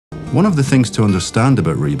One of the things to understand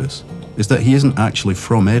about Rebus is that he isn't actually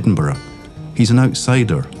from Edinburgh. He's an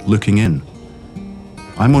outsider looking in.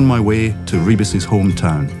 I'm on my way to Rebus's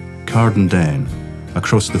hometown, Cardenden,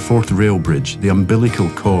 across the Forth Rail Bridge, the umbilical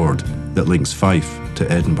cord that links Fife to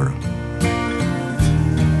Edinburgh.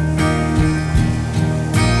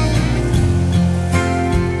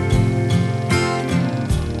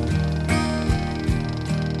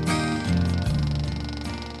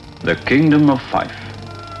 The Kingdom of Fife,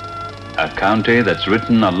 a county that's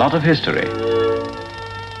written a lot of history.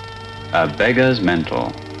 A beggar's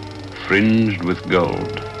mantle, fringed with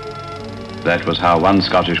gold. That was how one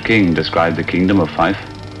Scottish king described the Kingdom of Fife.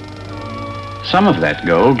 Some of that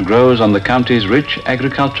gold grows on the county's rich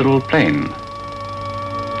agricultural plain.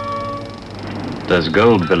 There's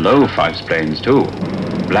gold below Fife's plains too,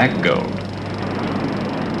 black gold.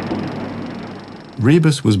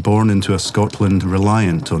 Rebus was born into a Scotland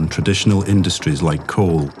reliant on traditional industries like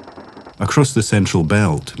coal. Across the Central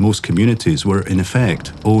Belt, most communities were in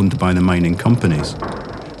effect owned by the mining companies.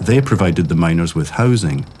 They provided the miners with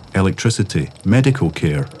housing, electricity, medical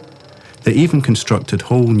care. They even constructed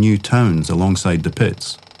whole new towns alongside the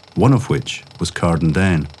pits, one of which was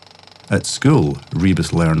Cardenden. At school,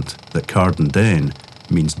 Rebus learnt that Cardenden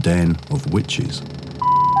means den of witches.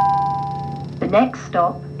 The next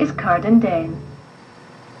stop is Cardenden.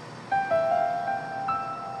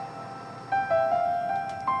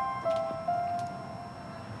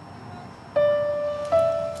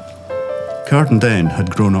 Cardenden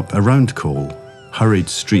had grown up around coal, hurried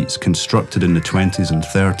streets constructed in the 20s and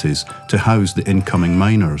 30s to house the incoming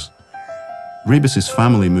miners. Rebus's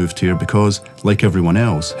family moved here because, like everyone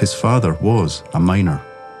else, his father was a miner.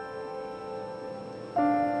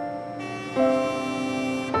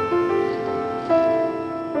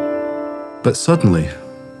 But suddenly,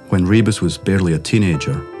 when Rebus was barely a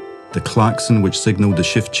teenager, the klaxon which signalled the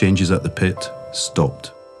shift changes at the pit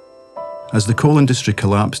stopped. As the coal industry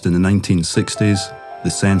collapsed in the 1960s, the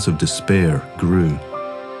sense of despair grew.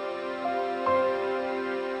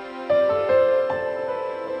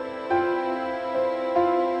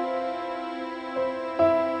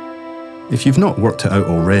 If you've not worked it out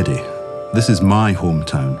already, this is my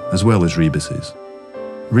hometown as well as Rebus's.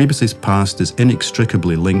 Rebus's past is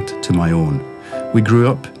inextricably linked to my own. We grew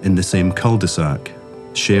up in the same cul-de-sac,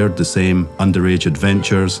 shared the same underage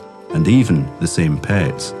adventures, and even the same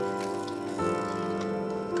pets.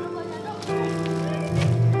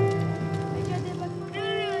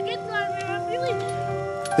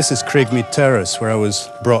 This is Craigmead Terrace, where I was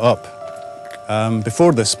brought up.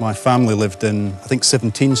 Before this, my family lived in, I think,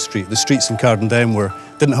 17th Street. The streets in Cardenden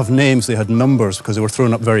didn't have names, they had numbers because they were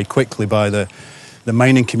thrown up very quickly by the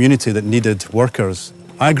mining community that needed workers.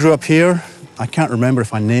 I grew up here. I can't remember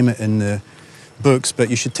if I name it in the books, but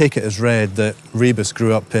you should take it as read that Rebus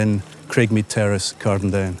grew up in Craigmead Terrace,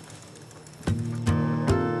 Cardenden.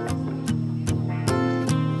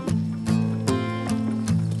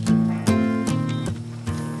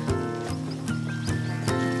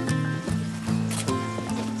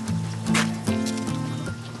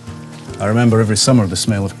 I remember every summer the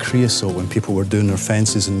smell of creosote when people were doing their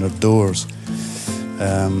fences and their doors.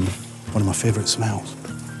 One of my favourite smells.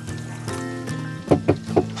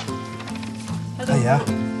 Hello. Hiya,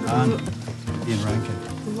 Anne. Ian Rankin.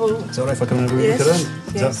 Hello. Is that all right if I come and have a Yes. look around?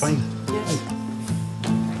 Is Yes. that fine? Yes.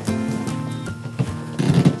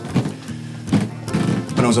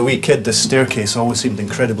 When I was a wee kid, this staircase always seemed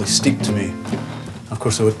incredibly steep to me. Of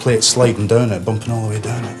course, I would play it sliding down it, bumping all the way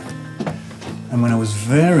down it. And when I was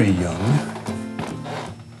very young,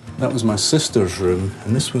 that was my sister's room,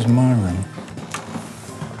 and this was my room.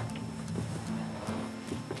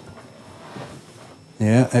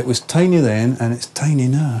 Yeah, it was tiny then, and it's tiny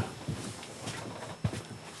now.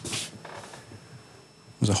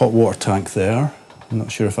 There's a hot water tank there. I'm not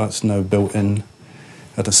sure if that's now built in.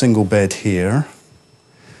 Had a single bed here.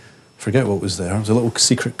 Forget what was there. There was a little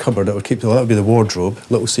secret cupboard that would keep, that would be the wardrobe,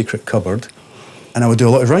 little secret cupboard. And I would do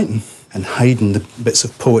a lot of writing and hiding the bits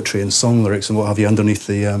of poetry and song lyrics and what have you underneath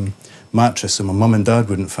the mattress, so my mum and dad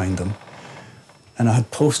wouldn't find them. And I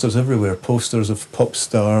had posters everywhere, posters of pop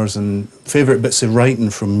stars and favourite bits of writing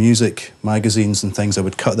from music magazines and things. I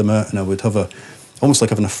would cut them out and I would have almost like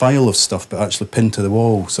having a file of stuff, but actually pinned to the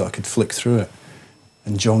wall so I could flick through it.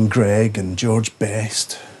 And John Gregg and George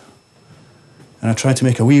Best. And I tried to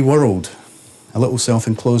make a wee world, a little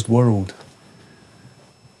self-enclosed world.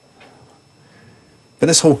 But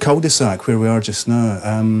this whole cul-de-sac where we are just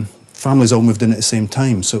now, families all moved in at the same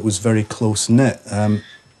time, so it was very close-knit.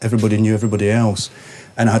 Everybody knew everybody else.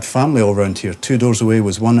 And I had family all around here. 2 doors away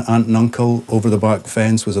was one aunt and uncle, over the back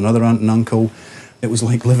fence was another aunt and uncle. It was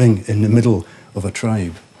like living in the middle of a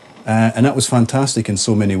tribe. And that was fantastic in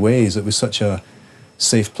so many ways. It was such a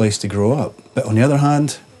safe place to grow up. But on the other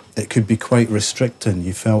hand, it could be quite restricting.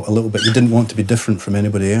 You felt a little bit, you didn't want to be different from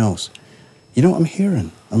anybody else. You know what I'm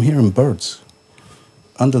hearing? I'm hearing birds.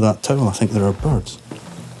 Under that towel, I think there are birds.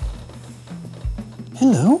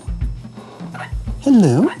 Hello?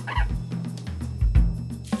 Hello?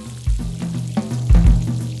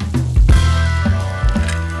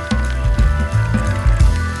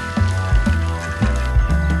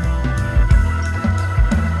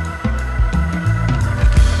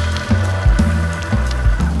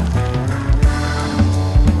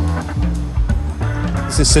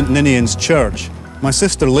 This is St Ninian's Church. My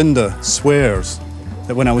sister Linda swears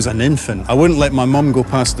that when I was an infant, I wouldn't let my mum go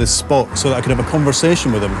past this spot so that I could have a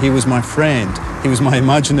conversation with him. He was my friend. He was my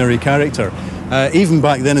imaginary character. Even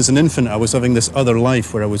back then as an infant, I was having this other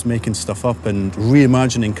life where I was making stuff up and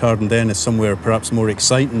reimagining Cardenden as somewhere perhaps more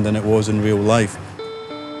exciting than it was in real life.